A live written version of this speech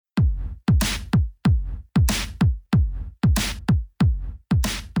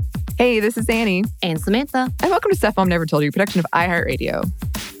Hey, this is Annie. And Samantha. And welcome to Stuff Mom Never Told You, production of iHeartRadio.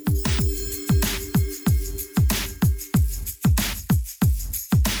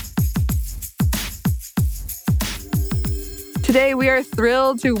 Today, we are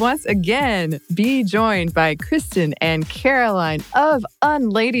thrilled to once again be joined by Kristen and Caroline of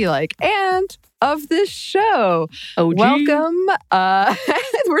Unladylike and of this show. OG. Welcome.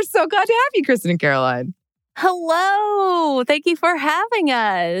 We're so glad to have you, Kristen and Caroline. Hello. Thank you for having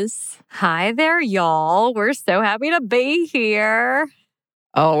us. Hi there, y'all. We're so happy to be here.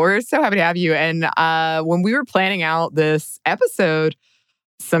 Oh, we're so happy to have you. And when we were planning out this episode,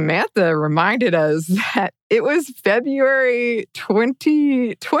 Samantha reminded us that it was February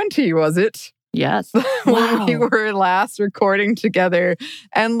 2020, was it? Yes. When we were last recording together.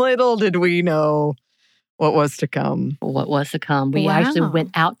 And little did we know what was to come. What was to come. We actually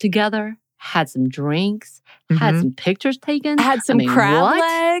went out together, had some drinks, had some pictures taken. Had some crab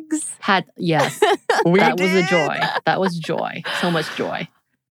legs. Yes. That was a joy. That was joy. So much joy.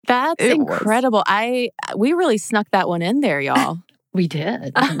 That's incredible. We really snuck that one in there, y'all. We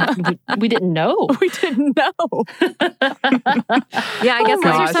did. we didn't know. We didn't know. Yeah, I guess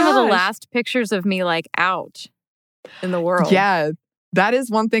those are some of the last pictures of me out in the world. Yeah, that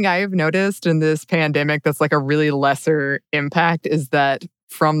is one thing I have noticed in this pandemic that's a really lesser impact is that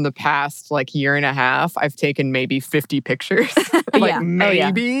from the past year and a half, I've taken maybe 50 pictures.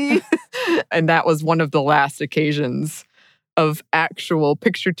 Maybe. And that was one of the last occasions of actual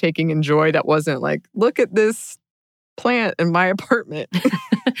picture taking and joy that wasn't look at this plant in my apartment.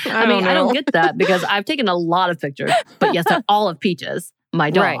 I don't get that because I've taken a lot of pictures, but yes, they're all of Peaches, my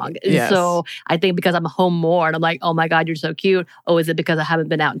dog. Right. And yes. So I think because I'm home more and I'm like, oh my God, you're so cute. Oh, is it because I haven't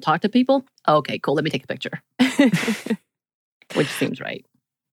been out and talked to people? Okay, cool. Let me take a picture. Which seems right.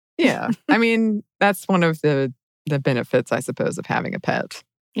 Yeah. That's one of the benefits, I suppose, of having a pet.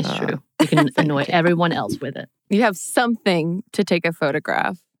 It's true. You can annoy everyone else with it. You have something to take a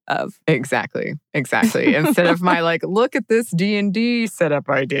photograph of. Exactly. Instead of my look at this D&D setup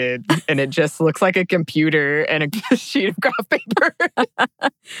I did, and it just looks like a computer and a sheet of graph paper.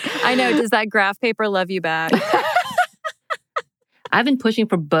 I know. Does that graph paper love you back? I've been pushing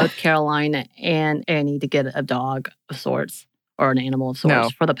for both Caroline and Annie to get a dog of sorts or an animal of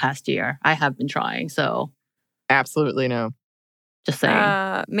sorts for the past year. I have been trying, so. Absolutely no. Just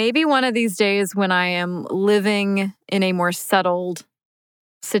saying. Maybe one of these days when I am living in a more settled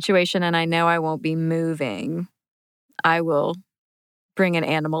situation and I know I won't be moving, I will bring an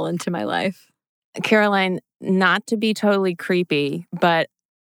animal into my life. Caroline, not to be totally creepy, but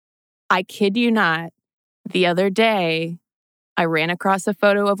I kid you not, the other day, I ran across a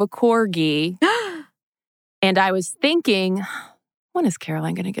photo of a corgi and I was thinking, when is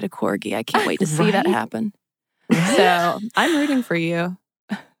Caroline going to get a corgi? I can't wait to see that happen. So I'm rooting for you.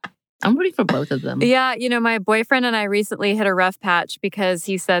 I'm rooting for both of them. Yeah, my boyfriend and I recently hit a rough patch because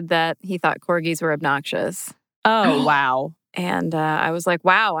he said that he thought corgis were obnoxious. Oh, wow. And I was like,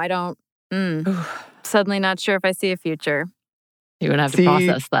 wow, I don't, suddenly not sure if I see a future. You're going to have to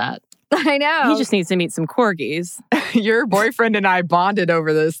process that. I know. He just needs to meet some corgis. Your boyfriend and I bonded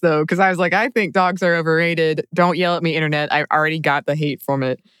over this, though, because I was like, I think dogs are overrated. Don't yell at me, internet. I already got the hate from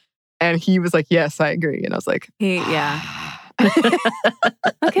it. And he was like, yes, I agree. And I was like, yeah. Okay,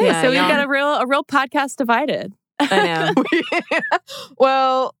 so we've got a real podcast divided. I know.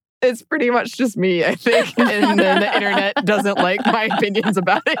 Well, it's pretty much just me, I think. And then the internet doesn't like my opinions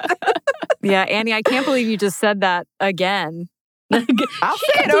about it. Yeah, Annie, I can't believe you just said that again. I'll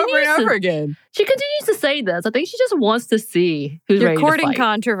say it over and over again. She continues to say this. I think she just wants to see who's ready to fight. You're courting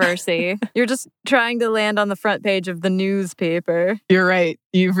controversy. You're just trying to land on the front page of the newspaper. You're right.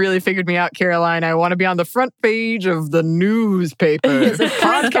 You've really figured me out, Caroline. I want to be on the front page of the newspaper.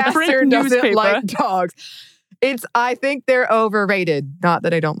 Podcaster doesn't like dogs. I think they're overrated. Not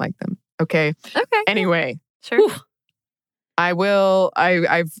that I don't like them. Okay. Anyway. Sure. Whew.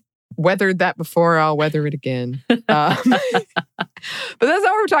 I've weathered that before. I'll weather it again. But that's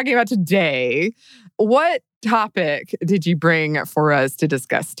not what we're talking about today. What topic did you bring for us to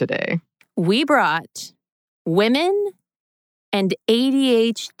discuss today? We brought women and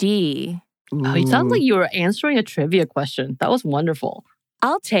ADHD. Oh, it sounds like you were answering a trivia question. That was wonderful.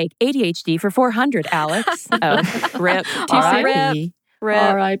 I'll take ADHD for 400, Alex. Rip. R.I.P.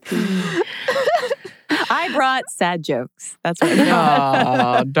 R.I.P. I brought sad jokes. That's what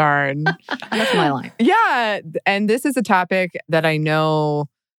Oh, darn. That's my line. Yeah. And this is a topic that I know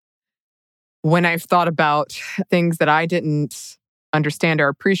when I've thought about things that I didn't understand or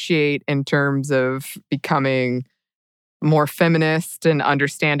appreciate in terms of becoming more feminist and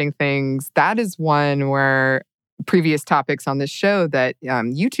understanding things, that is one where previous topics on this show that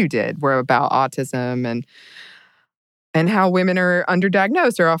you two did were about autism and how women are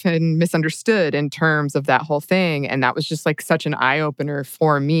underdiagnosed or often misunderstood in terms of that whole thing. And that was just like such an eye-opener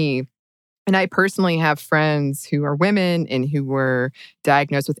for me. And I personally have friends who are women and who were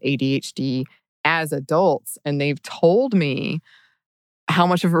diagnosed with ADHD as adults. And they've told me how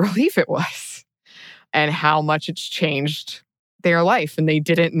much of a relief it was and how much it's changed their life. And they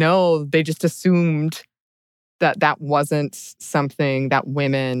didn't know, they just assumed that that wasn't something that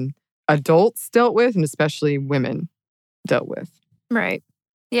women, adults dealt with, and especially women dealt with. Right.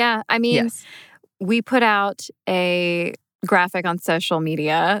 Yeah. I mean, Yes. we put out a graphic on social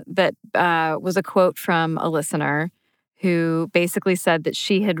media that was a quote from a listener who basically said that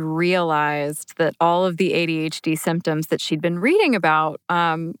she had realized that all of the ADHD symptoms that she'd been reading about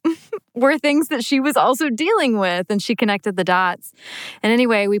were things that she was also dealing with, and she connected the dots. And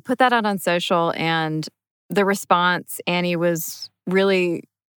anyway, we put that out on social, and the response, Annie, was really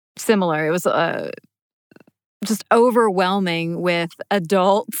similar. It was just overwhelming with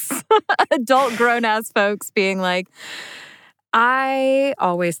adults, adult grown-ass folks being like, I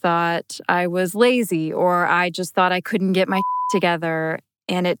always thought I was lazy, or I just thought I couldn't get my together.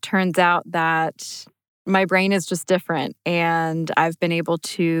 And it turns out that my brain is just different, and I've been able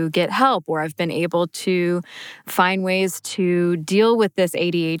to get help, or I've been able to find ways to deal with this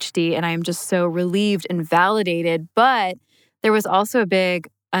ADHD. And I'm just so relieved and validated. But there was also a big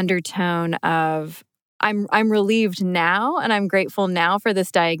undertone of, I'm relieved now and I'm grateful now for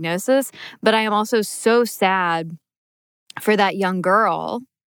this diagnosis, but I am also so sad for that young girl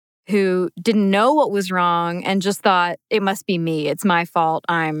who didn't know what was wrong and just thought, it must be me. It's my fault.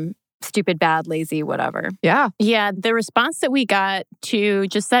 I'm stupid, bad, lazy, whatever. Yeah. Yeah, the response that we got to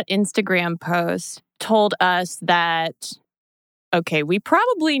just that Instagram post told us that, okay, we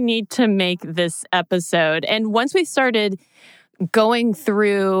probably need to make this episode. And once we started going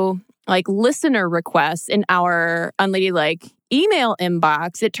through like listener requests in our Unladylike email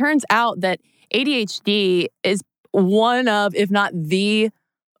inbox, it turns out that ADHD is one of, if not the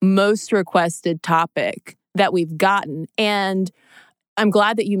most requested topic that we've gotten. And I'm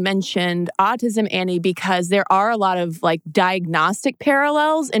glad that you mentioned autism, Annie, because there are a lot of like diagnostic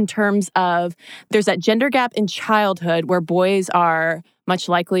parallels in terms of there's that gender gap in childhood where boys are much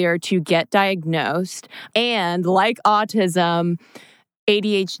likelier to get diagnosed. And like autism,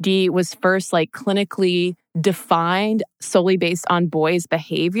 ADHD was first like clinically defined solely based on boys'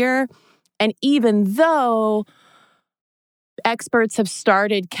 behavior. And even though experts have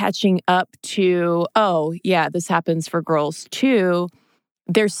started catching up to, oh, yeah, this happens for girls too,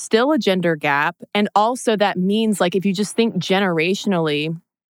 there's still a gender gap. And also that means like if you just think generationally,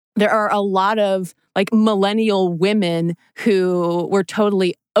 there are a lot of like millennial women who were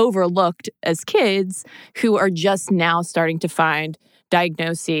totally overlooked as kids who are just now starting to find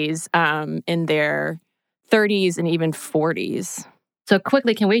diagnoses in their 30s and even 40s. So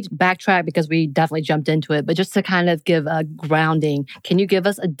quickly, can we backtrack because we definitely jumped into it, but just to kind of give a grounding, can you give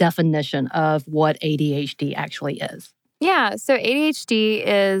us a definition of what ADHD actually is? Yeah, so ADHD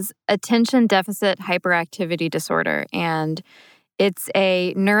is attention deficit hyperactivity disorder, and it's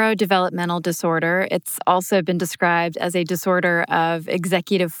a neurodevelopmental disorder. It's also been described as a disorder of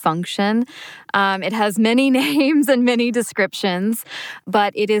executive function. It has many names and many descriptions,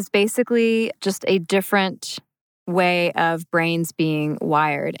 but it is basically just a different way of brains being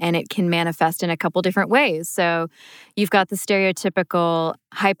wired, and it can manifest in a couple different ways. So you've got the stereotypical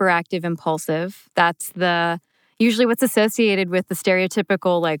hyperactive impulsive. That's usually what's associated with the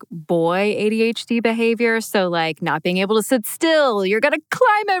stereotypical like boy ADHD behavior. So like not being able to sit still, you're going to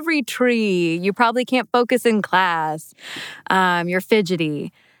climb every tree. You probably can't focus in class. You're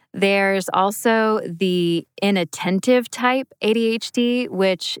fidgety. There's also the inattentive type ADHD,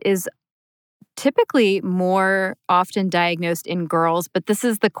 which is typically more often diagnosed in girls, but this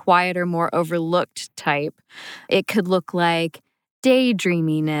is the quieter, more overlooked type. It could look like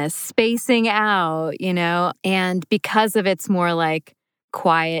daydreaminess, spacing out, and because of its more like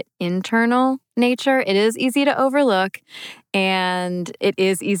quiet internal nature, it is easy to overlook, and it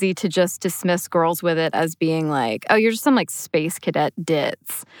is easy to just dismiss girls with it as being like, oh, you're just some like space cadet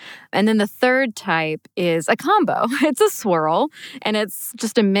ditz. And then the third type is a combo. It's a swirl, and it's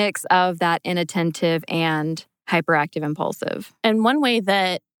just a mix of that inattentive and hyperactive impulsive. And one way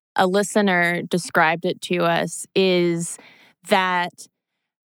that a listener described it to us is that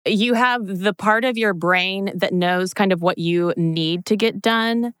you have the part of your brain that knows kind of what you need to get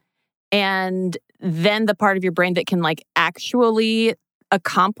done, and then the part of your brain that can like actually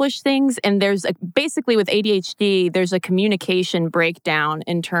accomplish things. And there's basically with ADHD, there's a communication breakdown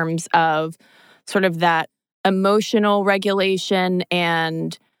in terms of sort of that emotional regulation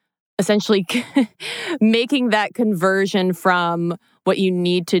and essentially making that conversion from what you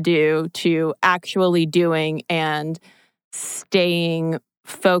need to do to actually doing and staying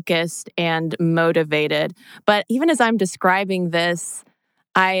focused and motivated. But even as I'm describing this,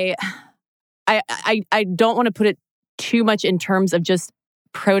 I don't want to put it too much in terms of just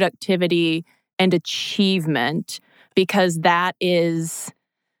productivity and achievement, because that's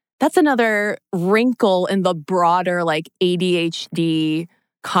another wrinkle in the broader like ADHD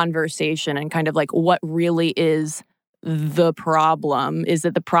conversation and kind of like what really is the problem. Is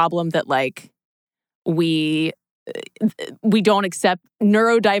it the problem that like we don't accept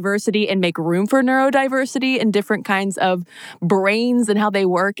neurodiversity and make room for neurodiversity in different kinds of brains and how they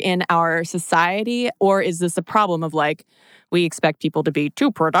work in our society? Or is this a problem of like, we expect people to be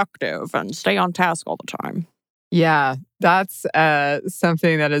too productive and stay on task all the time? Yeah, that's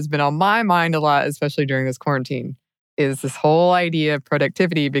something that has been on my mind a lot, especially during this quarantine, is this whole idea of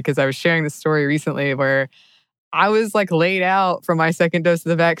productivity, because I was sharing this story recently where I was like laid out from my second dose of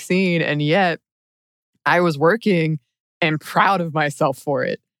the vaccine, and yet I was working and proud of myself for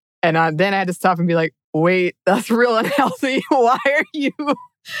it. And then I had to stop and be like, wait, that's real unhealthy. Why are you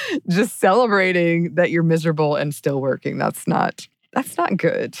just celebrating that you're miserable and still working? That's not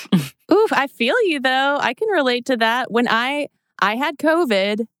good. Oof, I feel you though. I can relate to that. When I had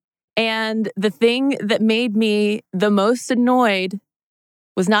COVID, and the thing that made me the most annoyed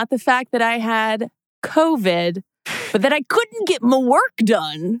was not the fact that I had COVID, but that I couldn't get my work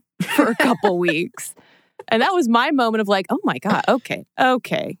done for a couple weeks. And that was my moment of like, oh my God, okay,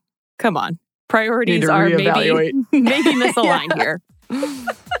 come on. Priorities are maybe misaligned here.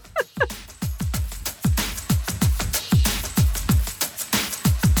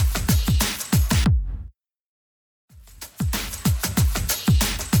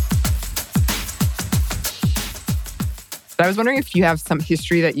 I was wondering if you have some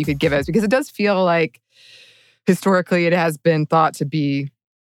history that you could give us, because it does feel like historically it has been thought to be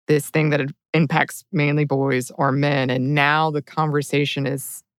this thing that it impacts mainly boys or men. And now the conversation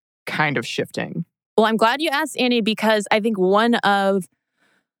is kind of shifting. Well, I'm glad you asked, Annie, because I think one of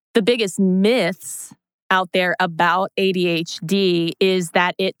the biggest myths out there about ADHD is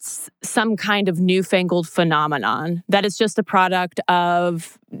that it's some kind of newfangled phenomenon, that it's just a product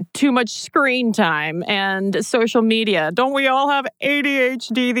of too much screen time and social media. Don't we all have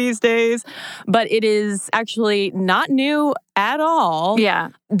ADHD these days? But it is actually not new at all.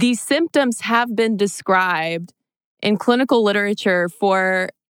 Yeah. These symptoms have been described in clinical literature for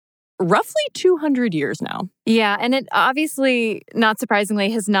roughly 200 years now. Yeah, and it obviously, not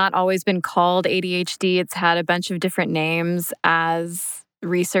surprisingly, has not always been called ADHD. It's had a bunch of different names as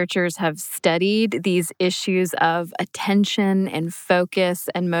researchers have studied these issues of attention and focus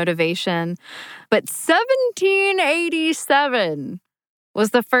and motivation. But 1787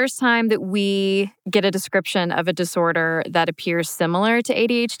 was the first time that we get a description of a disorder that appears similar to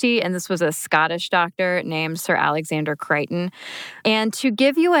ADHD, and this was a Scottish doctor named Sir Alexander Crichton. And to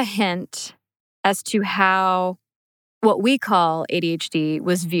give you a hint as to how what we call ADHD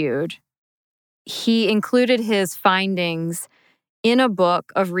was viewed, he included his findings in a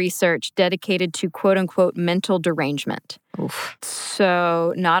book of research dedicated to quote-unquote mental derangement. Oof.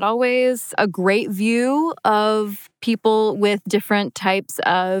 So not always a great view of people with different types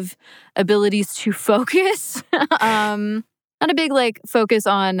of abilities to focus. Not a big focus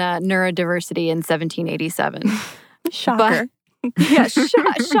on neurodiversity in 1787. Shocker. Yeah,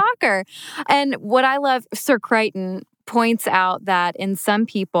 shocker. And what I love, Sir Crichton points out that in some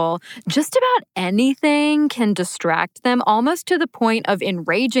people, just about anything can distract them, almost to the point of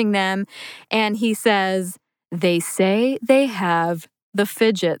enraging them. And he says, they say they have the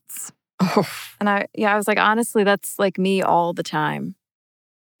fidgets. Oh. And I was like, honestly, that's like me all the time.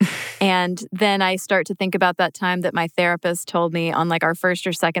 And then I start to think about that time that my therapist told me on our first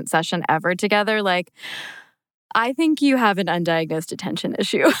or second session ever together, I think you have an undiagnosed attention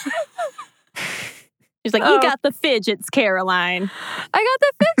issue. She's like, you got the fidgets, Caroline. I got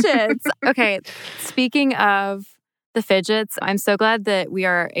the fidgets. Okay, speaking of the fidgets, I'm so glad that we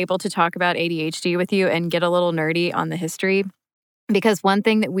are able to talk about ADHD with you and get a little nerdy on the history. Because one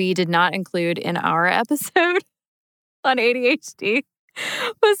thing that we did not include in our episode on ADHD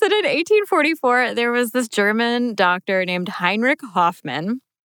was that in 1844, there was this German doctor named Heinrich Hoffmann,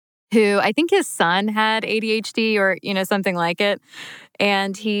 who I think his son had ADHD or, something like it.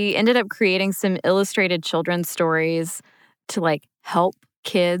 And he ended up creating some illustrated children's stories to help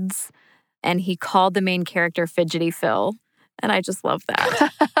kids. And he called the main character Fidgety Phil. And I just love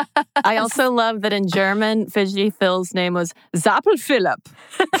that. I also love that in German, Fidgety Phil's name was Zappel Philipp.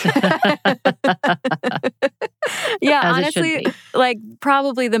 Yeah, As honestly, like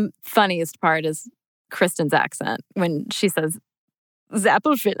probably the funniest part is Kristen's accent when she says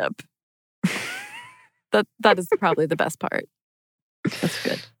Zappel Phillip. That is probably the best part. That's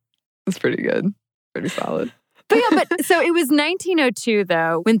good. That's pretty good. Pretty solid. But so it was 1902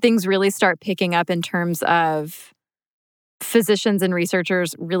 though, when things really start picking up in terms of physicians and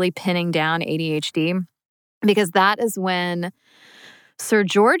researchers really pinning down ADHD, because that is when Sir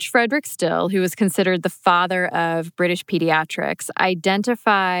George Frederick Still, who was considered the father of British pediatrics,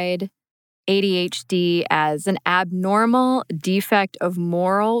 identified ADHD as an abnormal defect of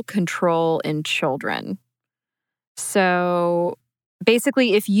moral control in children. So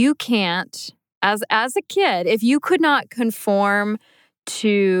basically, if you can't, as a kid, if you could not conform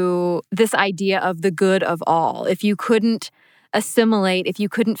to this idea of the good of all, if you couldn't assimilate, if you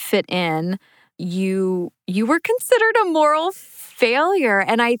couldn't fit in, you were considered a moral failure.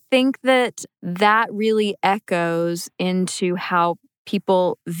 And I think that really echoes into how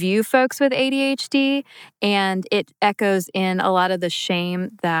people view folks with ADHD, and it echoes in a lot of the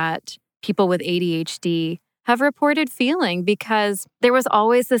shame that people with ADHD have reported feeling, because there was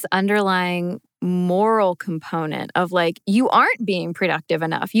always this underlying moral component of like, you aren't being productive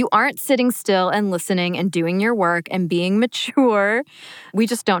enough. You aren't sitting still and listening and doing your work and being mature. We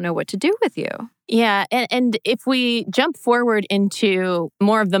just don't know what to do with you. Yeah. And if we jump forward into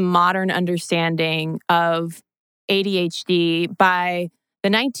more of the modern understanding of ADHD, by the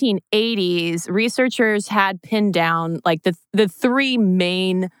 1980s, researchers had pinned down like the three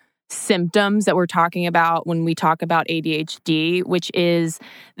main symptoms that we're talking about when we talk about ADHD, which is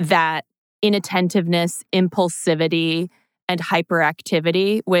that inattentiveness, impulsivity, and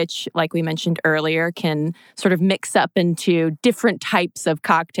hyperactivity, which, like we mentioned earlier, can sort of mix up into different types of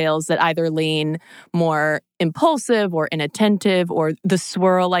cocktails that either lean more impulsive or inattentive, or the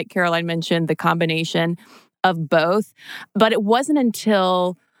swirl, like Caroline mentioned, the combination of both. But it wasn't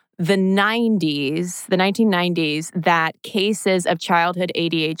until the 1990s, that cases of childhood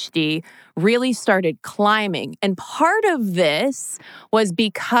ADHD really started climbing. And part of this was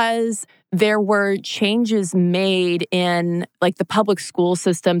because there were changes made in like the public school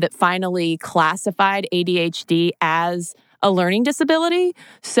system that finally classified ADHD as a learning disability.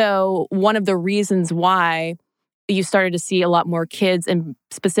 So one of the reasons why you started to see a lot more kids, and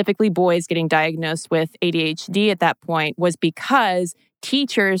specifically boys, getting diagnosed with ADHD at that point was because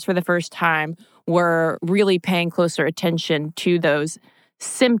teachers, for the first time, were really paying closer attention to those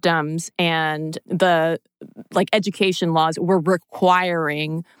symptoms, and the education laws were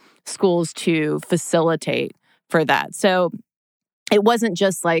requiring schools to facilitate for that. So it wasn't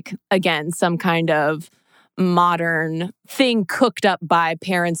just again, some kind of modern thing cooked up by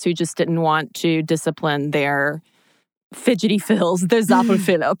parents who just didn't want to discipline their fidgety Phils, their Zappel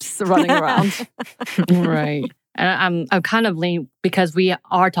Phillips running around. Right. And I'm kind of leaning, because we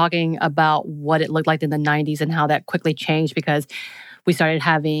are talking about what it looked like in the 90s and how that quickly changed, because we started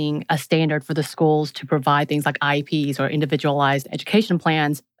having a standard for the schools to provide things like IEPs or individualized education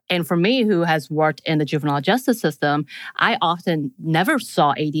plans. And for me, who has worked in the juvenile justice system, I often never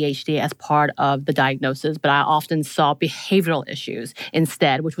saw ADHD as part of the diagnosis, but I often saw behavioral issues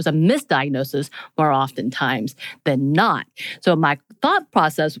instead, which was a misdiagnosis more oftentimes than not. So my thought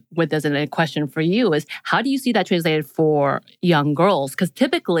process with this, and a question for you, is how do you see that translated for young girls? Because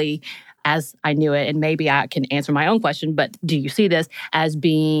typically, as I knew it, and maybe I can answer my own question, but do you see this as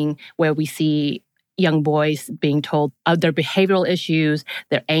being where we see young boys being told their behavioral issues,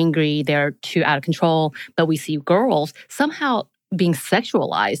 they're angry, they're too out of control, but we see girls somehow being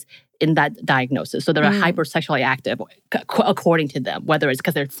sexualized in that diagnosis. So they're hypersexually active, according to them, whether it's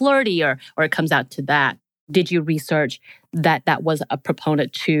because they're flirty or it comes out to that. Did you research that was a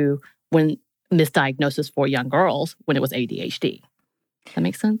proponent to when misdiagnosis for young girls when it was ADHD? That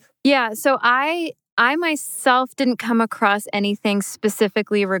makes sense? Yeah, so I myself didn't come across anything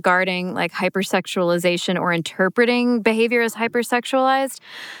specifically regarding hypersexualization or interpreting behavior as hypersexualized,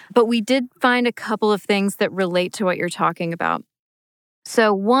 but we did find a couple of things that relate to what you're talking about.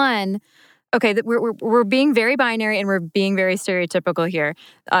 So one, okay, we're being very binary and we're being very stereotypical here.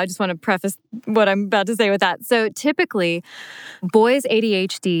 I just want to preface what I'm about to say with that. So typically, boys'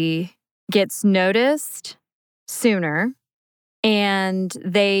 ADHD gets noticed sooner, and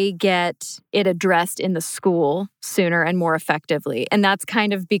they get it addressed in the school sooner and more effectively. And that's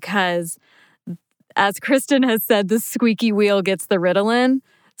kind of because, as Kristen has said, the squeaky wheel gets the Ritalin,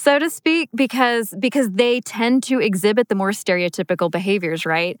 so to speak, because they tend to exhibit the more stereotypical behaviors,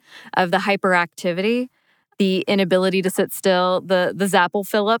 right? Of the hyperactivity, the inability to sit still, the Zappel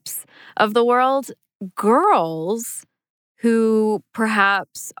Phillips of the world. Girls who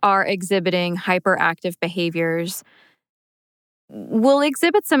perhaps are exhibiting hyperactive behaviors will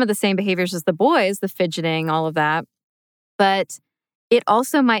exhibit some of the same behaviors as the boys, the fidgeting, all of that. But it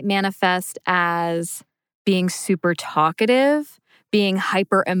also might manifest as being super talkative, being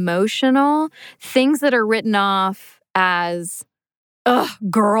hyper emotional, things that are written off as,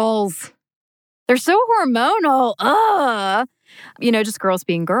 girls. They're so hormonal. Just girls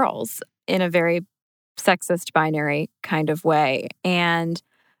being girls in a very sexist binary kind of way. And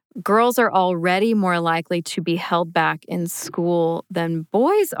girls are already more likely to be held back in school than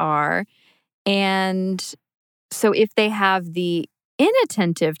boys are. And so if they have the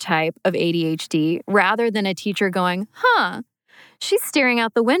inattentive type of ADHD, rather than a teacher going, she's staring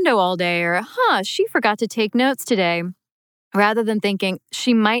out the window all day, or she forgot to take notes today, rather than thinking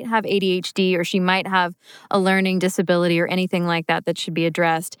she might have ADHD or she might have a learning disability or anything like that that should be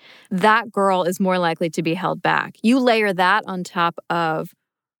addressed, that girl is more likely to be held back. You layer that on top of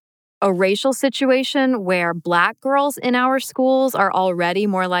a racial situation where Black girls in our schools are already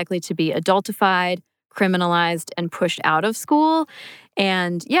more likely to be adultified, criminalized, and pushed out of school.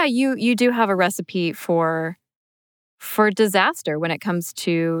 And yeah, you do have a recipe for disaster when it comes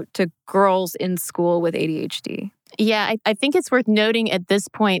to girls in school with ADHD. Yeah, I think it's worth noting at this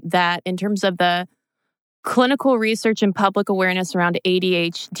point that in terms of the clinical research and public awareness around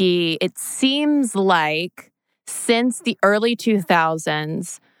ADHD, it seems like since the early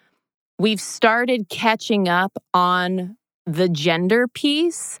 2000s, we've started catching up on the gender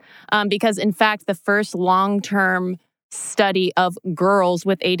piece because, in fact, the first long-term study of girls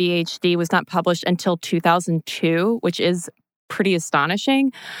with ADHD was not published until 2002, which is pretty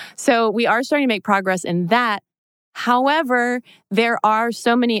astonishing. So we are starting to make progress in that. However, there are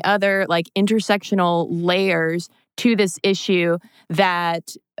so many other intersectional layers to this issue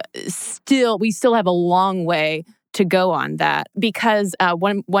that we still have a long way to go on that, because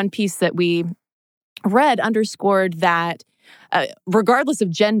one piece that we read underscored that regardless of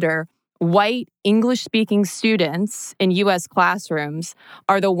gender, white English-speaking students in U.S. classrooms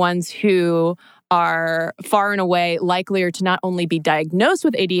are the ones who are far and away likelier to not only be diagnosed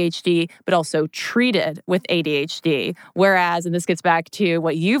with ADHD, but also treated with ADHD. Whereas, and this gets back to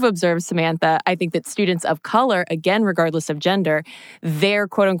what you've observed, Samantha, I think that students of color, again, regardless of gender, their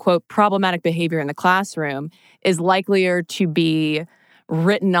quote-unquote problematic behavior in the classroom is likelier to be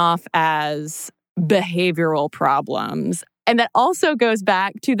written off as behavioral problems. And that also goes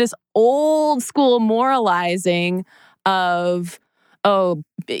back to this old school moralizing of,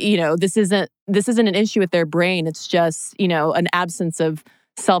 this isn't an issue with their brain. It's just, an absence of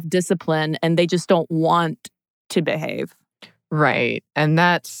self-discipline, and they just don't want to behave. Right. And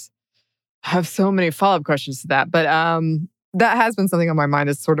I have so many follow-up questions to that. But that has been something on my mind,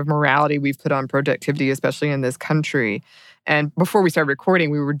 is sort of morality we've put on productivity, especially in this country. And before we started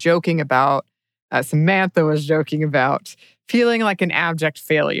recording, we were joking about, Samantha was joking about feeling like an abject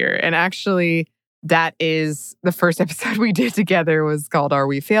failure. And actually, that is the first episode we did together, was called Are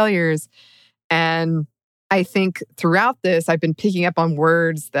We Failures? And I think throughout this, I've been picking up on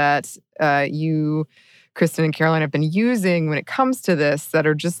words that you, Kristen and Caroline, have been using when it comes to this that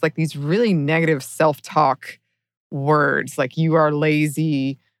are just like these really negative self-talk words, like you are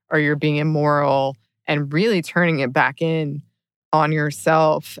lazy or you're being immoral, and really turning it back in on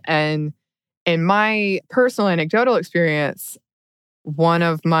yourself. And in my personal anecdotal experience, one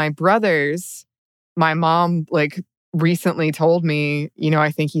of my brothers, my mom recently told me,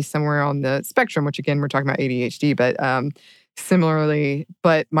 I think he's somewhere on the spectrum, which again, we're talking about ADHD, but similarly,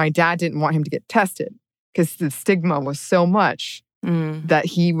 but my dad didn't want him to get tested because the stigma was so much that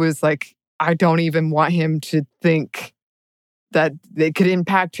he was like, I don't even want him to think that it could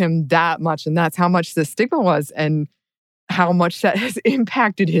impact him that much. And that's how much the stigma was and how much that has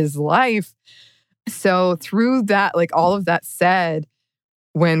impacted his life. So through that, all of that said,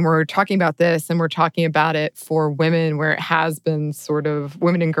 when we're talking about this and we're talking about it for women, where it has been sort of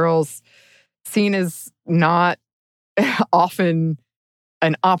women and girls seen as not often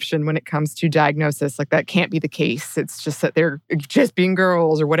an option when it comes to diagnosis, that can't be the case. It's just that they're just being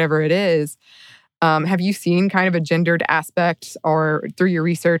girls or whatever it is. Have you seen kind of a gendered aspect, or through your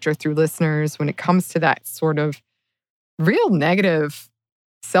research or through listeners, when it comes to that sort of real negative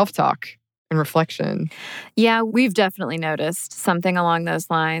self-talk and reflection? Yeah, we've definitely noticed something along those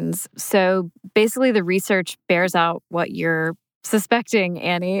lines. So basically, the research bears out what you're suspecting,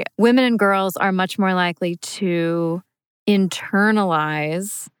 Annie. Women and girls are much more likely to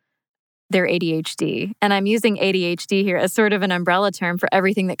internalize their ADHD. And I'm using ADHD here as sort of an umbrella term for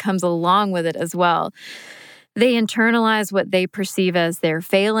everything that comes along with it as well. They internalize what they perceive as their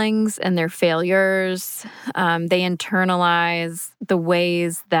failings and their failures. They internalize the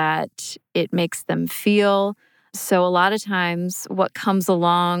ways that it makes them feel. So a lot of times what comes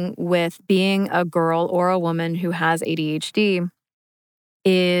along with being a girl or a woman who has ADHD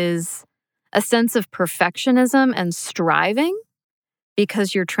is a sense of perfectionism and striving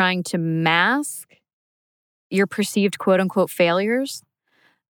because you're trying to mask your perceived quote-unquote failures.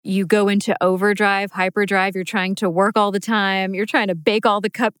 You go into overdrive, hyperdrive, you're trying to work all the time, you're trying to bake all the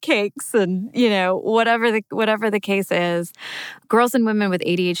cupcakes and, whatever the case is. Girls and women with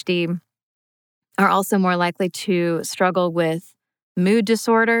ADHD are also more likely to struggle with mood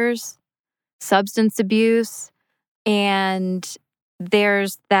disorders, substance abuse, and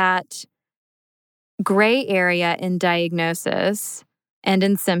there's that gray area in diagnosis and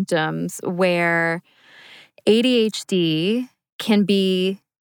in symptoms where ADHD can be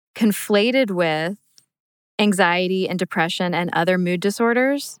conflated with anxiety and depression and other mood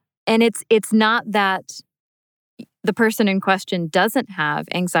disorders. And it's not that the person in question doesn't have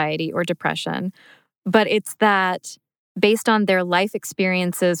anxiety or depression, but it's that based on their life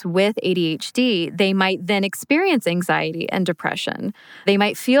experiences with ADHD, they might then experience anxiety and depression. They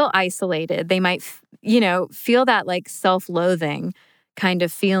might feel isolated. They might, feel that like self-loathing kind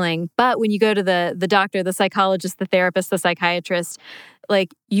of feeling. But when you go to the doctor, the psychologist, the therapist, the psychiatrist,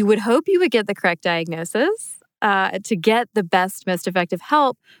 like you would hope you would get the correct diagnosis to get the best, most effective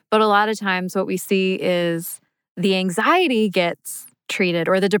help. But a lot of times what we see is the anxiety gets treated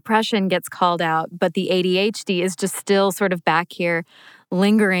or the depression gets called out, but the ADHD is just still sort of back here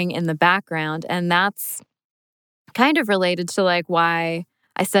lingering in the background. And that's kind of related to like why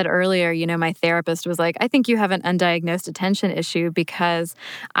I said earlier, my therapist was like, I think you have an undiagnosed attention issue because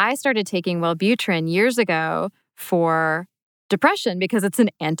I started taking Wellbutrin years ago for depression because it's an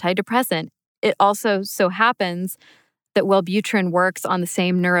antidepressant. It also so happens that Wellbutrin works on the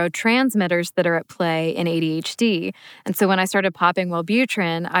same neurotransmitters that are at play in ADHD. And so when I started popping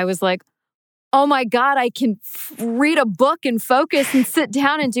Wellbutrin, I was like, oh my God, I can read a book and focus and sit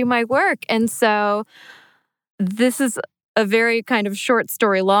down and do my work. And so this is a very kind of short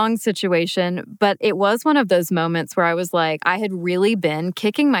story long situation, but it was one of those moments where I was like, I had really been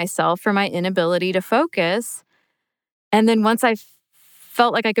kicking myself for my inability to focus. And then once I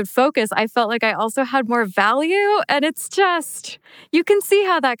felt like I could focus, I felt like I also had more value. And it's just, you can see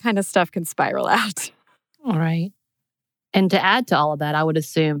how that kind of stuff can spiral out. All right. And to add to all of that, I would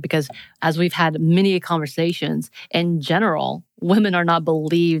assume, because as we've had many conversations, in general, women are not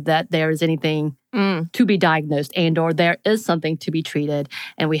believed that there is anything to be diagnosed and or there is something to be treated.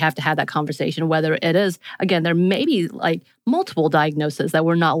 And we have to have that conversation, whether it is, again, there may be like multiple diagnoses that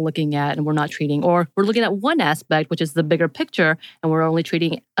we're not looking at and we're not treating, or we're looking at one aspect, which is the bigger picture, and we're only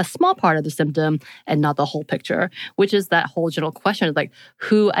treating a small part of the symptom and not the whole picture, which is that whole general question of like,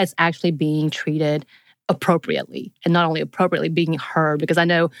 who is actually being treated appropriately, and not only appropriately being heard. Because I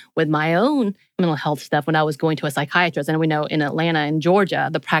know with my own mental health stuff, when I was going to a psychiatrist, and we know in Atlanta and Georgia,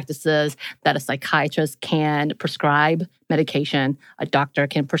 the practice is that a psychiatrist can prescribe medication, a doctor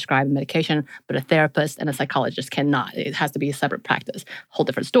can prescribe medication, but a therapist and a psychologist cannot. It has to be a separate practice, whole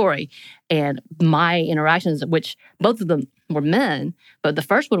different story. And my interactions, which both of them were men, but the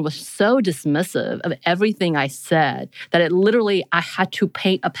first one was so dismissive of everything I said that it literally, I had to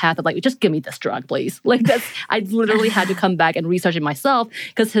paint a path of like, just give me this drug, please. Like that's, I literally had to come back and research it myself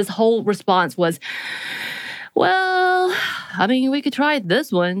because his whole response was, well, I mean, we could try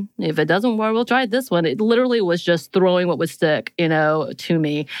this one. If it doesn't work, we'll try this one. It literally was just throwing what would stick, to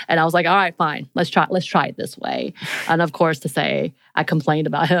me. And I was like, all right, fine, let's try it this way. And of course, to say I complained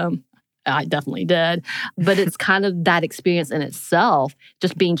about him, I definitely did. But it's kind of that experience in itself,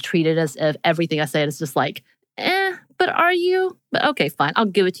 just being treated as if everything I said is just like, but are you? But okay, fine. I'll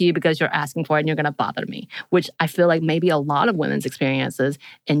give it to you because you're asking for it and you're going to bother me, which I feel like maybe a lot of women's experiences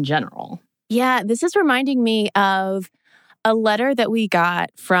in general. Yeah, this is reminding me of a letter that we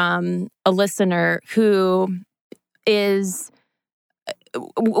got from a listener who is,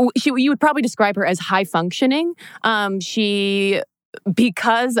 you would probably describe her as high functioning. She,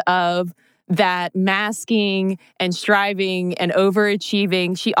 because of that masking and striving and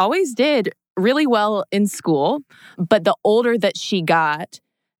overachieving, she always did really well in school. But the older that she got,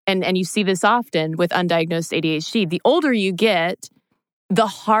 and you see this often with undiagnosed ADHD, the older you get, the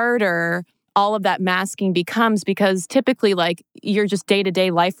harder all of that masking becomes because typically like your just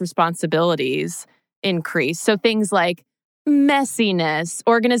day-to-day life responsibilities increase. So things like messiness,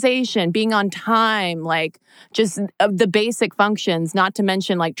 organization, being on time, like just the basic functions, not to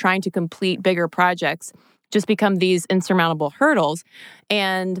mention like trying to complete bigger projects, just become these insurmountable hurdles.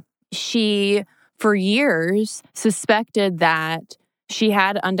 And she for years, suspected that she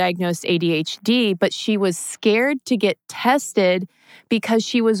had undiagnosed ADHD, but she was scared to get tested because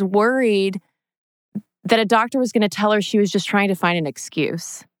she was worried that a doctor was going to tell her she was just trying to find an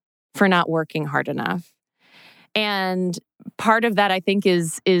excuse for not working hard enough. And part of that, I think,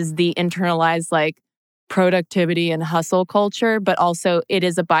 is the internalized like productivity and hustle culture, but also it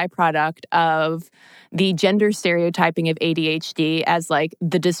is a byproduct of the gender stereotyping of ADHD as like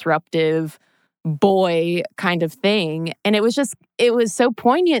the disruptive boy kind of thing. And it was so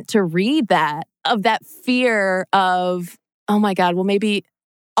poignant to read that, of that fear of, oh my God, well, maybe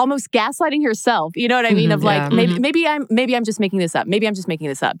almost gaslighting herself. You know what I mean? Of like, maybe I'm just making this up. Maybe I'm just making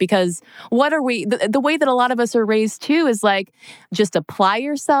this up, because what are we, the way that a lot of us are raised too is like, just apply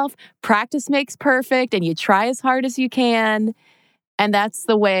yourself, practice makes perfect, and you try as hard as you can. And that's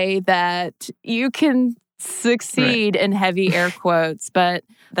the way that you can succeed in heavy air quotes, but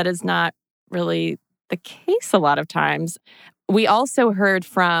that is not really the case a lot of times. We also heard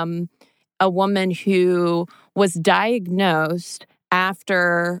from a woman who was diagnosed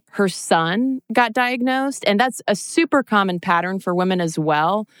after her son got diagnosed. And that's a super common pattern for women as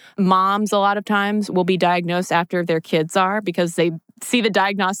well. Moms, a lot of times, will be diagnosed after their kids are, because they see the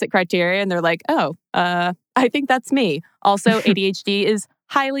diagnostic criteria and they're like, oh, I think that's me. Also, ADHD is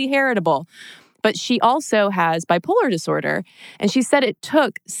highly heritable. But she also has bipolar disorder. And she said it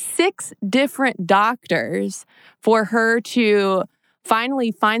took 6 different doctors for her to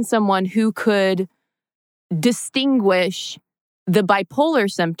finally find someone who could distinguish the bipolar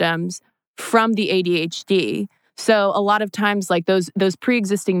symptoms from the ADHD. So a lot of times, like those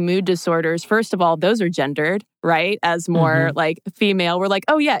pre-existing mood disorders, first of all, those are gendered, right? As more like female. We're like,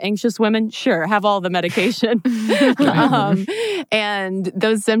 oh yeah, anxious women, sure, have all the medication. And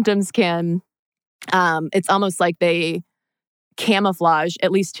those symptoms can, it's almost like they camouflage,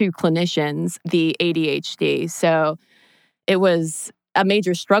 at least to clinicians, the ADHD. So it was a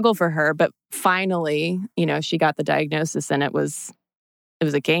major struggle for her, but finally, she got the diagnosis, and it was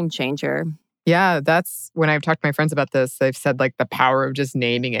a game changer. Yeah, that's when I've talked to my friends about this. They've said like the power of just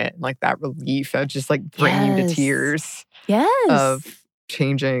naming it, like that relief of just like bringing you to tears. Yes. Of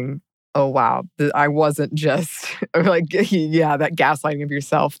changing. Oh, wow. I wasn't just like, yeah, that gaslighting of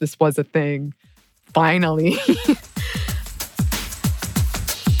yourself. This was a thing. Finally.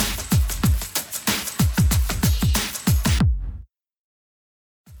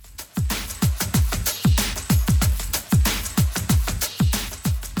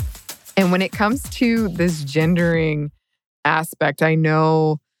 And when it comes to this gendering aspect, I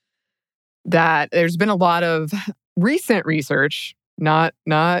know that there's been a lot of recent research, not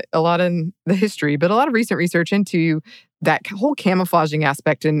a lot in the history, but a lot of recent research into that whole camouflaging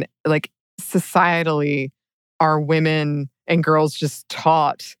aspect. And like societally, are women and girls just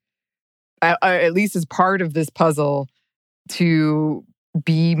taught, at least as part of this puzzle, to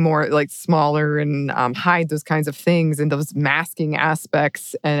be more like smaller and hide those kinds of things and those masking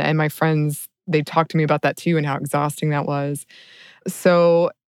aspects. And my friends, they talked to me about that too, and how exhausting that was. So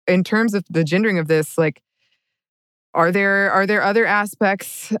in terms of the gendering of this, like, are there other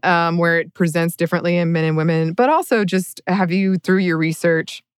aspects where it presents differently in men and women? But also, just have you, through your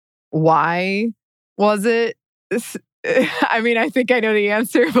research, why was it? I mean, I think I know the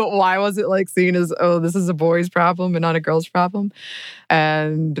answer, but why was it like seen as, oh, this is a boy's problem and not a girl's problem?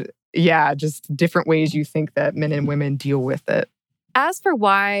 And yeah, just different ways you think that men and women deal with it. As for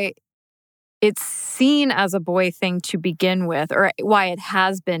why it's seen as a boy thing to begin with, or why it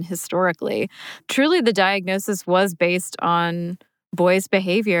has been historically, truly the diagnosis was based on boys'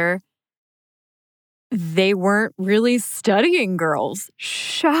 behavior. They weren't really studying girls.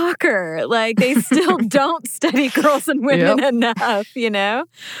 Shocker. Like, they still don't study girls and women enough,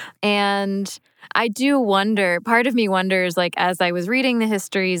 And I do wonder, part of me wonders, like, as I was reading the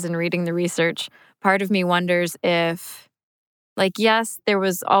histories and reading the research, part of me wonders if, like, yes, there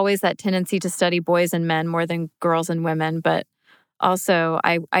was always that tendency to study boys and men more than girls and women, but also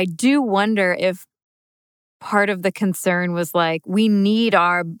I do wonder if part of the concern was like, we need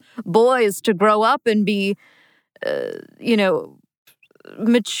our boys to grow up and be,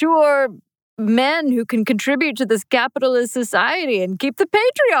 mature men who can contribute to this capitalist society and keep the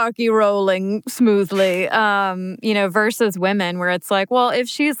patriarchy rolling smoothly, versus women, where it's like, well, if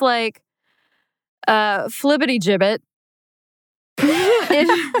she's like flibbity gibbet,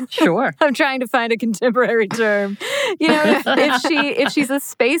 sure. I'm trying to find a contemporary term. If she's a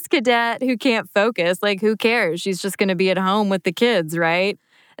space cadet who can't focus, like, who cares? She's just going to be at home with the kids, right?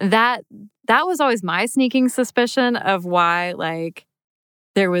 That was always my sneaking suspicion of why, like,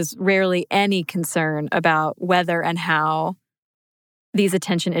 there was rarely any concern about whether and how these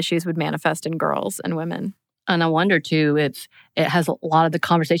attention issues would manifest in girls and women. And I wonder, too, it has a lot of the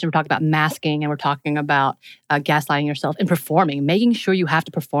conversation. We're talking about masking and we're talking about gaslighting yourself and performing, making sure you have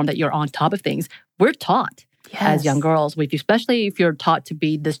to perform, that you're on top of things. We're taught as young girls, especially if you're taught to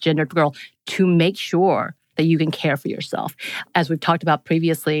be this gendered girl, to make sure that you can care for yourself. As we've talked about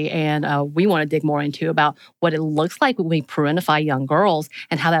previously, and we want to dig more into about what it looks like when we parentify young girls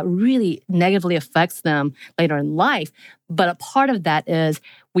and how that really negatively affects them later in life. But a part of that is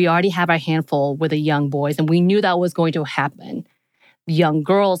we already have our handful with the young boys, and we knew that was going to happen. Young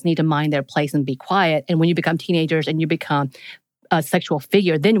girls need to mind their place and be quiet. And when you become teenagers and you become a sexual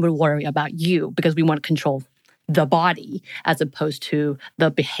figure, then we worry about you because we want to control the body as opposed to the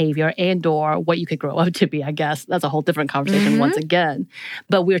behavior and or what you could grow up to be, I guess. That's a whole different conversation once again.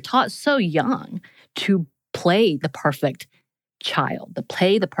 But we're taught so young to play the perfect child, to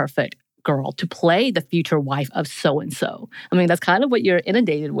play the perfect girl, to play the future wife of so-and-so. I mean, that's kind of what you're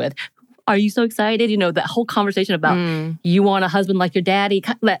inundated with. Are you so excited? You know, that whole conversation about you want a husband like your daddy,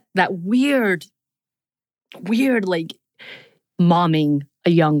 that weird, like, momming a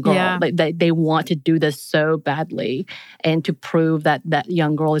young girl. Yeah. Like they want to do this so badly and to prove that that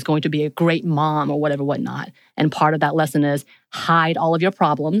young girl is going to be a great mom or whatnot. And part of that lesson is hide all of your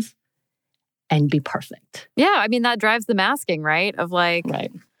problems and be perfect. Yeah, I mean, that drives the masking, right? Of like,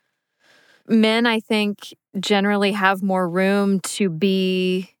 Right. Men, I think, generally have more room to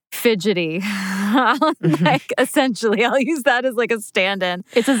be fidgety. Like, essentially, I'll use that as like a stand-in.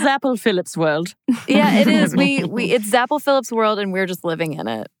 It's a Zappel Phillips world. Yeah, it is. It's Zappel Phillips' world, and we're just living in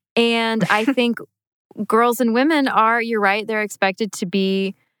it. And I think girls and women are, you're right, they're expected to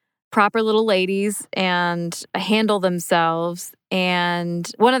be proper little ladies and handle themselves. And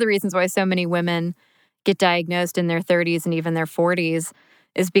one of the reasons why so many women get diagnosed in their 30s and even their 40s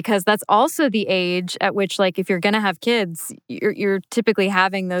is because that's also the age at which, like, if you're going to have kids, you're typically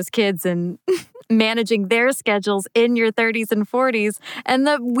having those kids and managing their schedules in your 30s and 40s, and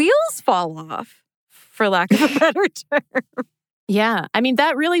the wheels fall off, for lack of a better term. Yeah. I mean,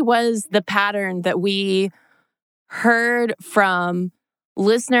 that really was the pattern that we heard from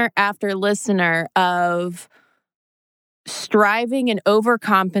listener after listener of striving and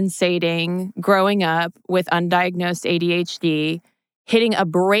overcompensating growing up with undiagnosed ADHD, hitting a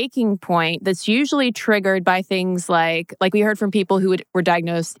breaking point that's usually triggered by things like we heard from people who were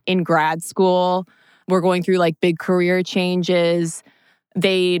diagnosed in grad school, were going through like big career changes.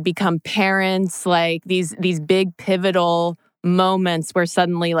 They become parents, like these big pivotal moments where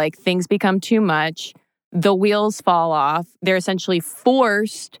suddenly like things become too much. The wheels fall off. They're essentially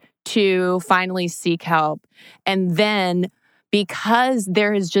forced to finally seek help. And then because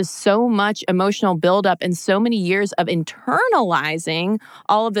there is just so much emotional buildup and so many years of internalizing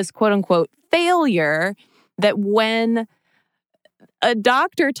all of this quote unquote failure, that when a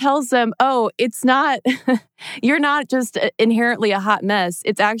doctor tells them, oh, it's not, you're not just inherently a hot mess,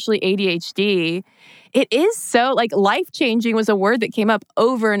 it's actually ADHD. It is so, like, life-changing was a word that came up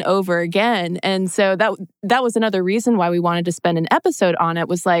over and over again. And so that was another reason why we wanted to spend an episode on it,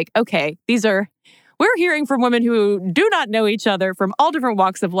 was like, okay, we're hearing from women who do not know each other from all different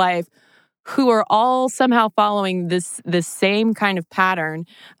walks of life, who are all somehow following this same kind of pattern.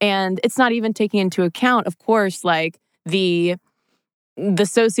 And it's not even taking into account, of course, like the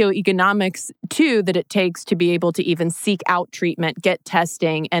socioeconomics too that it takes to be able to even seek out treatment, get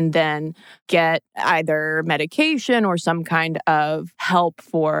testing, and then get either medication or some kind of help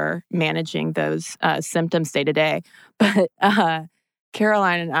for managing those symptoms day to day. But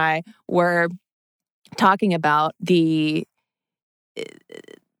Caroline and I were talking about the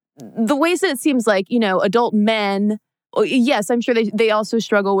ways that it seems like, you know, adult men, yes, I'm sure they also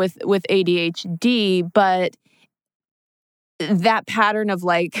struggle with ADHD, but that pattern of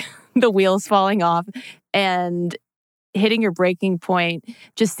like the wheels falling off and hitting your breaking point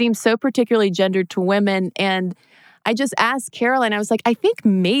just seems so particularly gendered to women. And I just asked Caroline, I was like, I think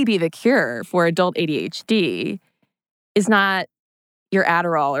maybe the cure for adult ADHD is not your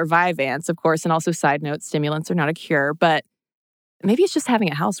Adderall or Vyvanse, of course. And also, side note, stimulants are not a cure, but maybe it's just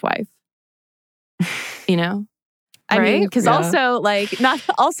having a housewife, you know? I mean, because also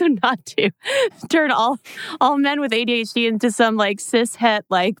not to turn all men with ADHD into some like cishet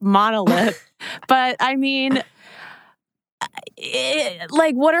like monolith, but I mean,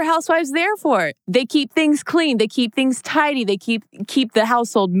 like, what are housewives there for? They keep things clean, they keep things tidy, they keep the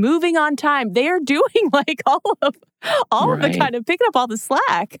household moving on time. They are doing like all of the kind of picking up all the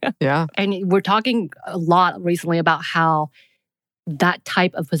slack. Yeah, and we're talking a lot recently about how that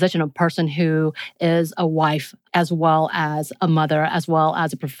type of position, a person who is a wife as well as a mother, as well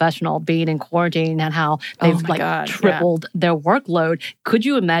as a professional, being in quarantine and how they've tripled their workload. Could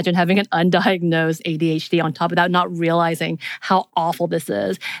you imagine having an undiagnosed ADHD on top of that, not realizing how awful this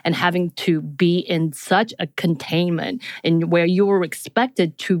is and having to be in such a containment and where you were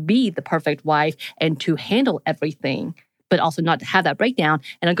expected to be the perfect wife and to handle everything, but also not to have that breakdown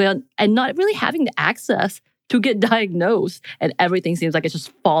and not really having the access to get diagnosed, and everything seems like it's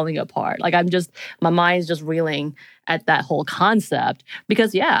just falling apart. Like my mind's just reeling at that whole concept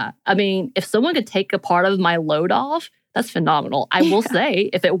because, if someone could take a part of my load off, that's phenomenal. I will say,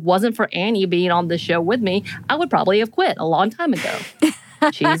 if it wasn't for Annie being on the show with me, I would probably have quit a long time ago.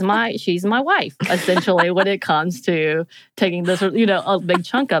 She's my wife, essentially, when it comes to taking this, a big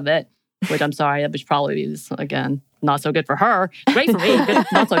chunk of it, which I'm sorry, that was probably, again, not so good for her. Great for me, good,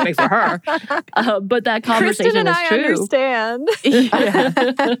 not so great for her. But that conversation is true. Understand.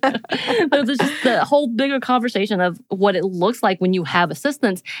 There's just the whole bigger conversation of what it looks like when you have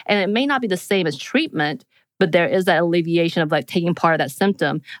assistance. And it may not be the same as treatment, but there is that alleviation of like taking part of that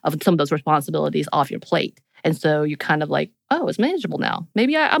symptom of some of those responsibilities off your plate. And so you're kind of like, oh, it's manageable now.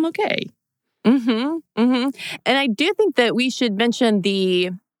 Maybe I'm okay. Mm-hmm. Mm-hmm. And I do think that we should mention the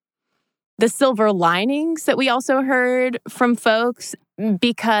silver linings that we also heard from folks,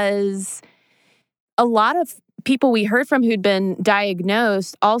 because a lot of people we heard from who'd been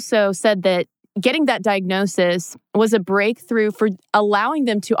diagnosed also said that getting that diagnosis was a breakthrough for allowing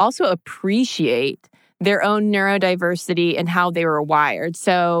them to also appreciate their own neurodiversity and how they were wired.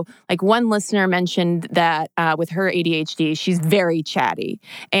 So like one listener mentioned that with her ADHD, she's very chatty.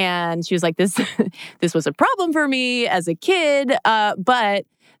 And she was like, this was a problem for me as a kid, but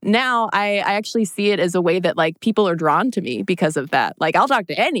now I actually see it as a way that like people are drawn to me because of that. Like I'll talk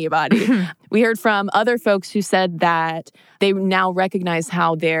to anybody. We heard from other folks who said that they now recognize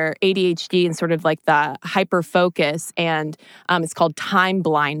how their ADHD and sort of like the hyper focus and it's called time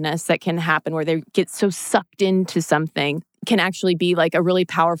blindness that can happen where they get so sucked into something can actually be like a really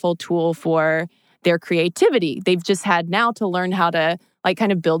powerful tool for their creativity. They've just had now to learn how to like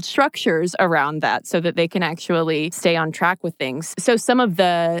kind of build structures around that so that they can actually stay on track with things. So some of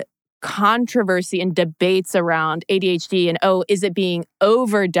the controversy and debates around ADHD and, is it being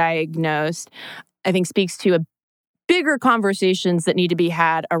overdiagnosed, I think speaks to a bigger conversations that need to be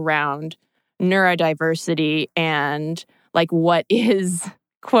had around neurodiversity and like what is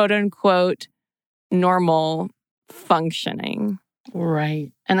quote unquote normal functioning.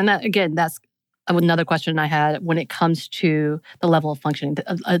 Right. And then that's another question I had when it comes to the level of functioning,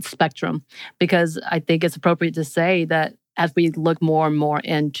 a spectrum, because I think it's appropriate to say that as we look more and more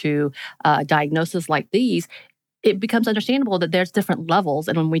into diagnoses like these, it becomes understandable that there's different levels.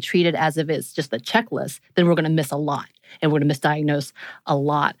 And when we treat it as if it's just a checklist, then we're going to miss a lot and we're going to misdiagnose a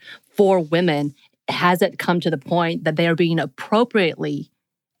lot. For women, has it come to the point that they are being appropriately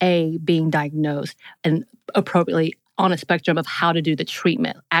being diagnosed and appropriately on a spectrum of how to do the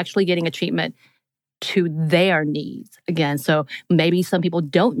treatment, actually getting a treatment to their needs again. So maybe some people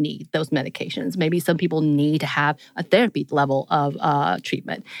don't need those medications. Maybe some people need to have a therapy level of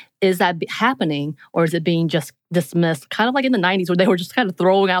treatment. Is that happening, or is it being just dismissed, kind of like in the 90s where they were just kind of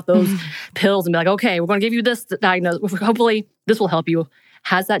throwing out those pills and be like, okay, we're going to give you this diagnosis. Hopefully this will help you.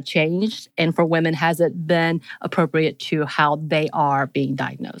 Has that changed? And for women, has it been appropriate to how they are being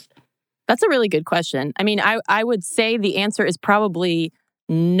diagnosed? That's a really good question. I mean, I would say the answer is probably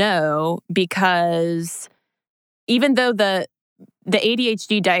no, because even though the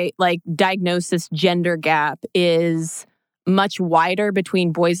ADHD diagnosis gender gap is much wider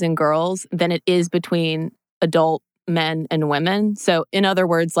between boys and girls than it is between adult men and women. So in other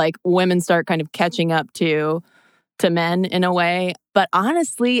words, like women start kind of catching up to men in a way. But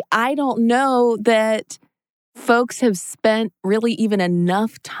honestly, I don't know that folks have spent really even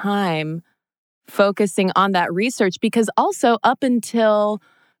enough time focusing on that research, because also up until,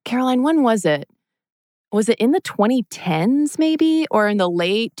 Caroline, when was it? Was it in the 2010s maybe, or in the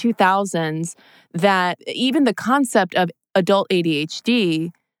late 2000s, that even the concept of adult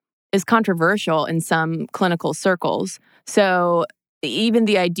ADHD is controversial in some clinical circles. So even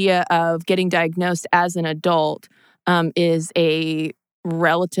the idea of getting diagnosed as an adult is a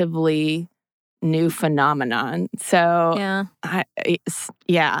relatively new phenomenon. So I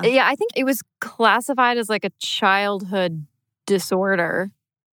think it was classified as like a childhood disorder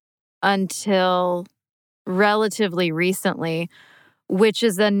until relatively recently, which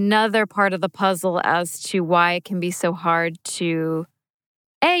is another part of the puzzle as to why it can be so hard to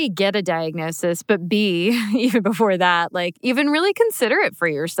A, get a diagnosis, but B, even before that, like even really consider it for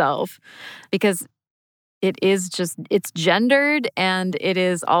yourself. Because it's gendered, and it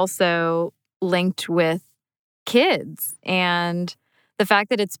is also linked with kids. And the fact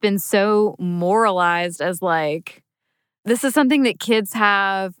that it's been so moralized as like, this is something that kids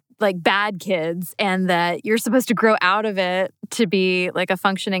have, like bad kids, and that you're supposed to grow out of it to be like a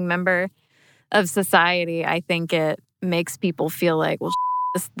functioning member of society. I think it makes people feel like, well,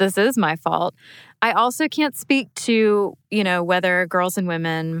 this is my fault. I also can't speak to, whether girls and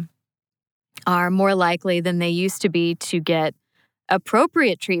women are more likely than they used to be to get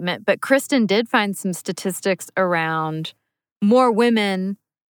appropriate treatment. But Kristen did find some statistics around more women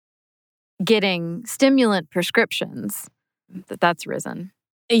getting stimulant prescriptions. That's risen.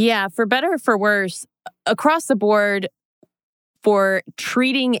 Yeah, for better or for worse, across the board for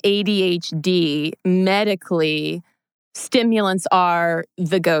treating ADHD medically, stimulants are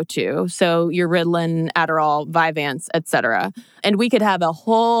the go-to. So your Ritalin, Adderall, Vyvanse, etc. And we could have a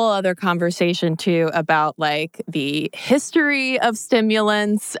whole other conversation too about like the history of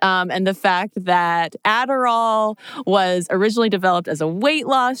stimulants and the fact that Adderall was originally developed as a weight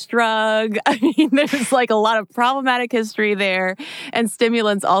loss drug. I mean, there's like a lot of problematic history there. And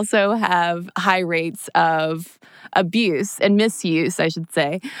stimulants also have high rates of abuse and misuse, I should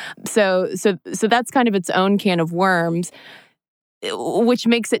say. So that's kind of its own can of worms, which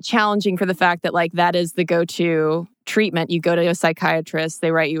makes it challenging for the fact that like that is the go-to treatment. You go to a psychiatrist,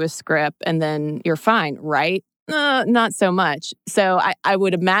 they write you a script, and then you're fine, right? Not so much. So I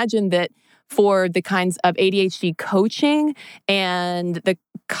would imagine that for the kinds of ADHD coaching and the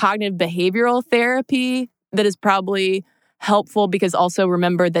cognitive behavioral therapy that is probably helpful, because also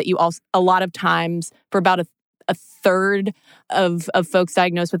remember that you also, a lot of times for about a third of folks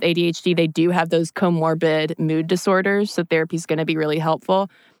diagnosed with ADHD, they do have those comorbid mood disorders. So therapy is going to be really helpful.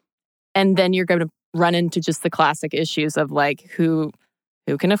 And then you're going to run into just the classic issues of like, who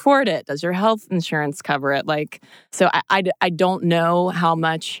can afford it? Does your health insurance cover it? Like, so I don't know how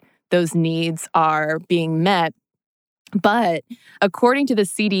much those needs are being met. But according to the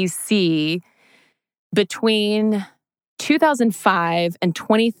CDC, between 2005 and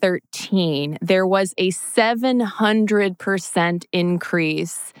 2013, there was a 700%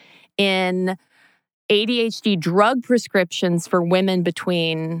 increase in ADHD drug prescriptions for women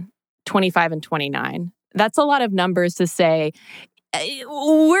between 25 and 29. That's a lot of numbers to say,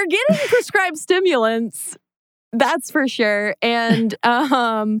 we're getting prescribed stimulants. That's for sure. And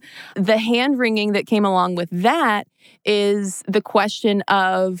the hand-wringing that came along with that is the question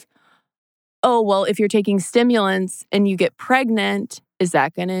of, oh, well, if you're taking stimulants and you get pregnant, is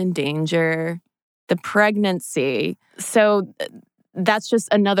that going to endanger the pregnancy? So that's just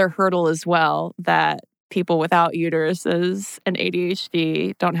another hurdle as well that people without uteruses and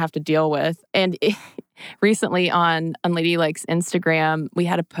ADHD don't have to deal with. And recently on Unladylike's Instagram, we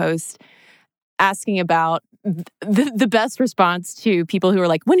had a post asking about the best response to people who are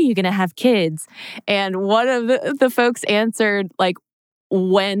like, when are you going to have kids? And one of the folks answered, like,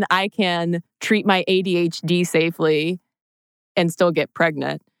 when I can treat my ADHD safely and still get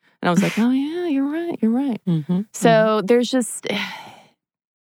pregnant. And I was like, oh yeah, you're right. Mm-hmm. So there's just,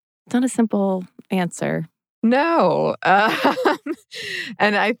 it's not a simple answer. No.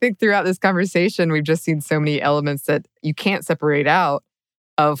 And I think throughout this conversation, we've just seen so many elements that you can't separate out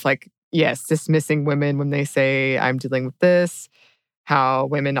of like, yes, dismissing women when they say, I'm dealing with this, how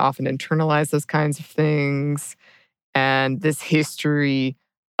women often internalize those kinds of things, and this history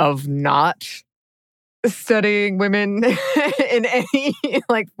of not studying women in any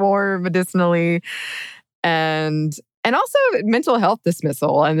like form medicinally, and also mental health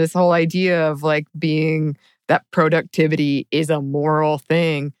dismissal, and this whole idea of like being that productivity is a moral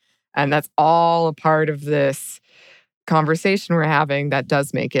thing, and that's all a part of this conversation we're having that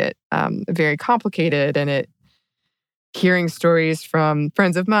does make it very complicated. And it hearing stories from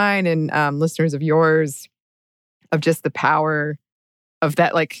friends of mine and listeners of yours of just the power of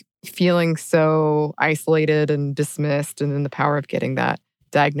that, like feeling so isolated and dismissed, and then the power of getting that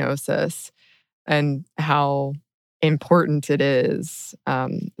diagnosis and how important it is.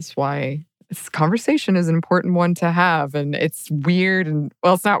 It's why this conversation is an important one to have. And it's weird. And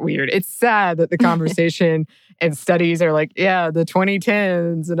well, it's not weird. It's sad that the conversation and studies are like, yeah, the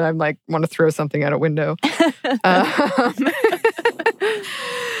 2010s. And I'm like, want to throw something out a window.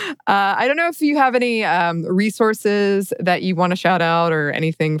 I don't know if you have any resources that you want to shout out or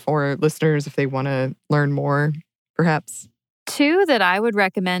anything for listeners if they want to learn more, perhaps. Two that I would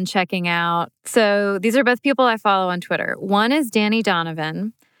recommend checking out. So these are both people I follow on Twitter. One is Danny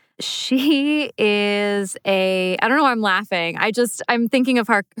Donovan. She is I don't know why I'm laughing. I'm thinking of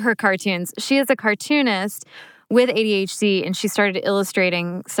her cartoons. She is a cartoonist with ADHD, and she started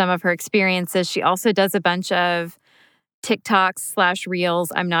illustrating some of her experiences. She also does a bunch of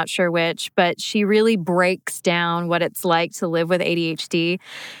TikToks/Reels, I'm not sure which, but she really breaks down what it's like to live with ADHD.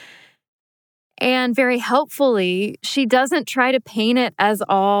 And very helpfully, she doesn't try to paint it as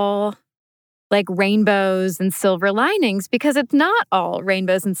all like rainbows and silver linings, because it's not all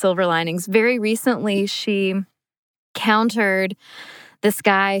rainbows and silver linings. Very recently, she countered this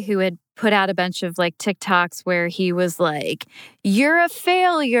guy who had put out a bunch of like TikToks where he was like, you're a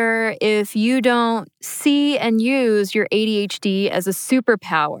failure if you don't see and use your ADHD as a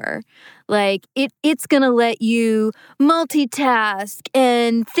superpower. Like it's going to let you multitask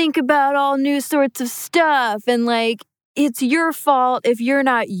and think about all new sorts of stuff. And like, it's your fault if you're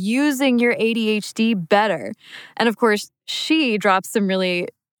not using your ADHD better. And of course, she drops some really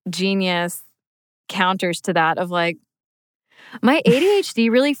genius counters to that of like, my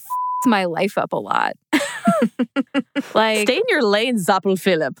ADHD really my life up a lot. Like, stay in your lane, Zappel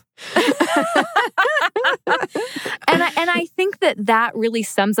Philip. And I think that really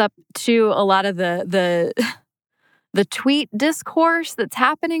sums up to a lot of the tweet discourse that's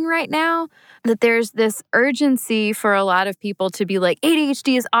happening right now, that there's this urgency for a lot of people to be like,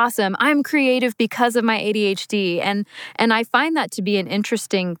 ADHD is awesome. I'm creative because of my ADHD. And I find that to be an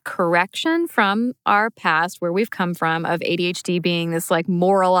interesting correction from our past, where we've come from, of ADHD being this like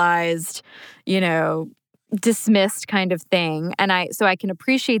moralized, dismissed kind of thing. And so I can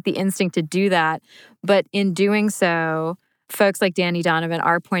appreciate the instinct to do that. But in doing so, folks like Danny Donovan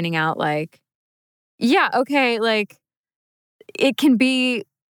are pointing out like, yeah, okay, like, it can be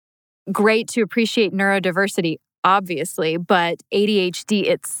great to appreciate neurodiversity, obviously, but ADHD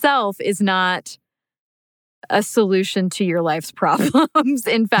itself is not a solution to your life's problems.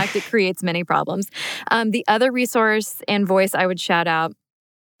 In fact, it creates many problems. The other resource and voice I would shout out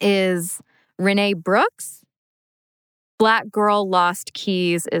is Renee Brooks. Black Girl Lost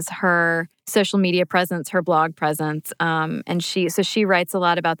Keys is her social media presence, her blog presence. And she writes a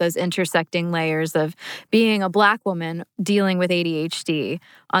lot about those intersecting layers of being a Black woman dealing with ADHD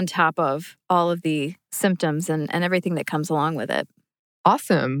on top of all of the symptoms and everything that comes along with it.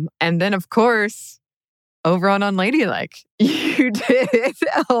 Awesome. And then, of course, over on Unladylike, you did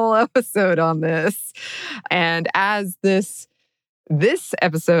a whole episode on this. And as this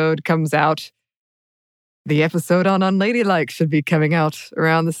episode comes out, the episode on Unladylike should be coming out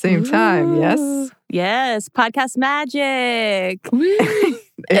around the same time, yes? Yes, podcast magic.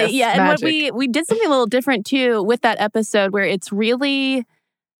 Yes, yeah, magic. And we did something a little different too with that episode, where it's really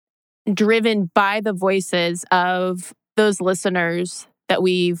driven by the voices of those listeners that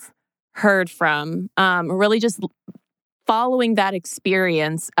we've heard from. Really just following that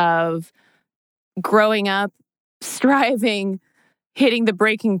experience of growing up, striving, hitting the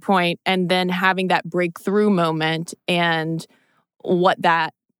breaking point, and then having that breakthrough moment, and what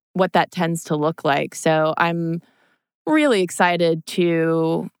that tends to look like. So I'm really excited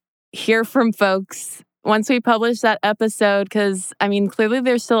to hear from folks once we publish that episode, because I mean, clearly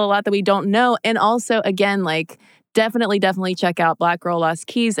there's still a lot that we don't know. And also, again, like, definitely check out Black Girl Lost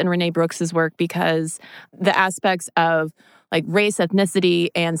Keys and Renee Brooks's work, because the aspects of like race, ethnicity,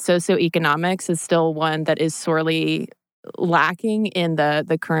 and socioeconomics is still one that is sorely lacking in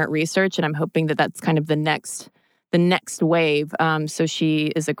the current research, and I'm hoping that that's kind of the next wave. So she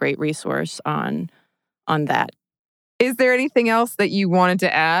is a great resource on that. Is there anything else that you wanted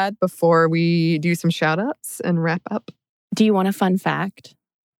to add before we do some shout outs and wrap up? Do you want a fun fact?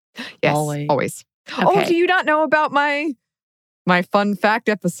 Yes, always. Okay. Oh, do you not know about my fun fact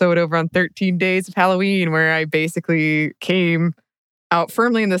episode over on 13 Days of Halloween, where I basically came out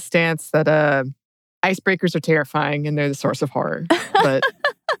firmly in the stance that icebreakers are terrifying and they're the source of horror. But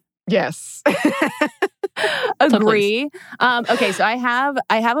yes. Agree. Okay, so I have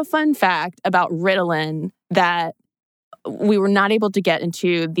a fun fact about Ritalin that we were not able to get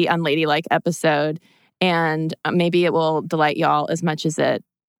into the Unladylike episode, and maybe it will delight y'all as much as it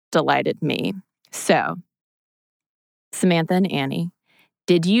delighted me. So, Samantha and Annie,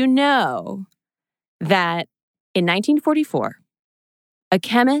 did you know that in 1944, a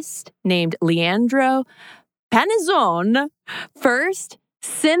chemist named Leandro Panizone first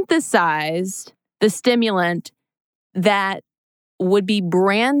synthesized the stimulant that would be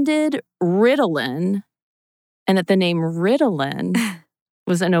branded Ritalin, and that the name Ritalin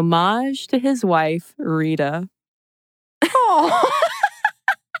was an homage to his wife, Rita. Oh.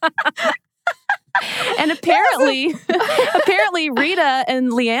 And apparently Rita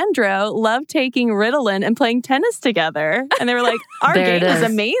and Leandro love taking Ritalin and playing tennis together. And they were like, our game is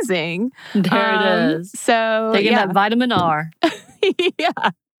amazing. There it is. So taking that vitamin R.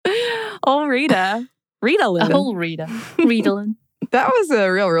 Yeah. Oh, Rita. Rita-lin. Oh, Rita. Rita-lin. That was a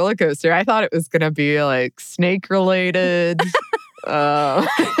real roller coaster. I thought it was going to be like snake related. Yeah,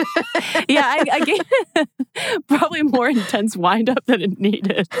 I gave probably more intense wind up than it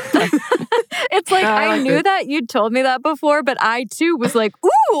needed. It's like I knew that you'd told me that before, but I too was like,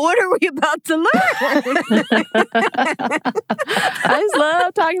 ooh, what are we about to learn? I just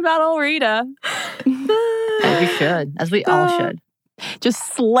love talking about old Rita. As we should. As we all should.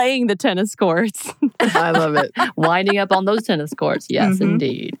 Just slaying the tennis courts. I love it. Winding up on those tennis courts. Yes,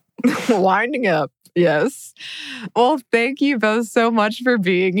 indeed. Winding up. Yes. Well, thank you both so much for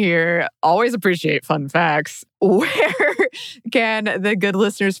being here. Always appreciate fun facts. Where can the good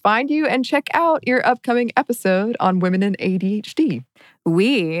listeners find you and check out your upcoming episode on women and ADHD?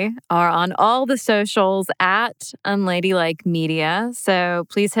 We are on all the socials at Unladylike Media. So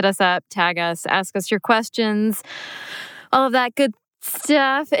please hit us up, tag us, ask us your questions, all of that good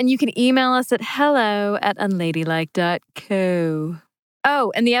stuff. And you can email us at hello@unladylike.co.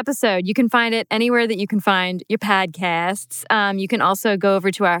 Oh, and the episode, you can find it anywhere that you can find your podcasts. You can also go over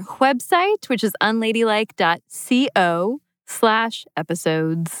to our website, which is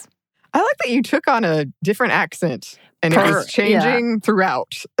unladylike.co/episodes. I like that you took on a different accent and it was changing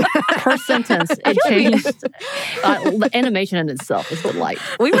throughout. Per sentence, it changed. The animation in itself is delight.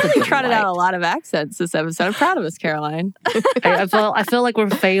 We really trotted out a lot of accents this episode. I'm proud of us, Caroline. I feel like we're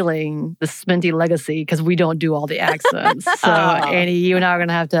failing the Sminty legacy because we don't do all the accents. So, Annie, you and I are going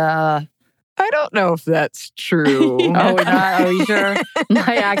to have to... I don't know if that's true. Oh, we're not? Are you sure?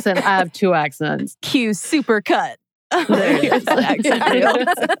 My accent, I have 2 accents. Cue supercut. There it is.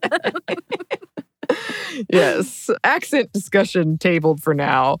 Yes. Accent discussion tabled for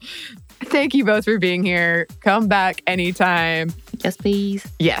now. Thank you both for being here. Come back anytime. Yes, please.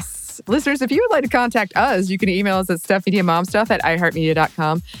 Yes. Listeners, if you would like to contact us, you can email us at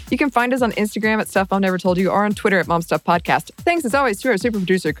stuffmediamomstuff@iheartmedia.com. You can find us on Instagram at Stuff Mom Never Told You or on Twitter at MomStuffPodcast. Thanks as always to our super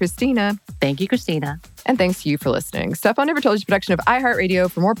producer, Christina. Thank you, Christina. And thanks to you for listening. Stuff Mom Never Told You is a production of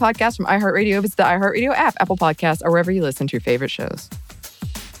iHeartRadio. For more podcasts from iHeartRadio, visit the iHeartRadio app, Apple Podcasts, or wherever you listen to your favorite shows.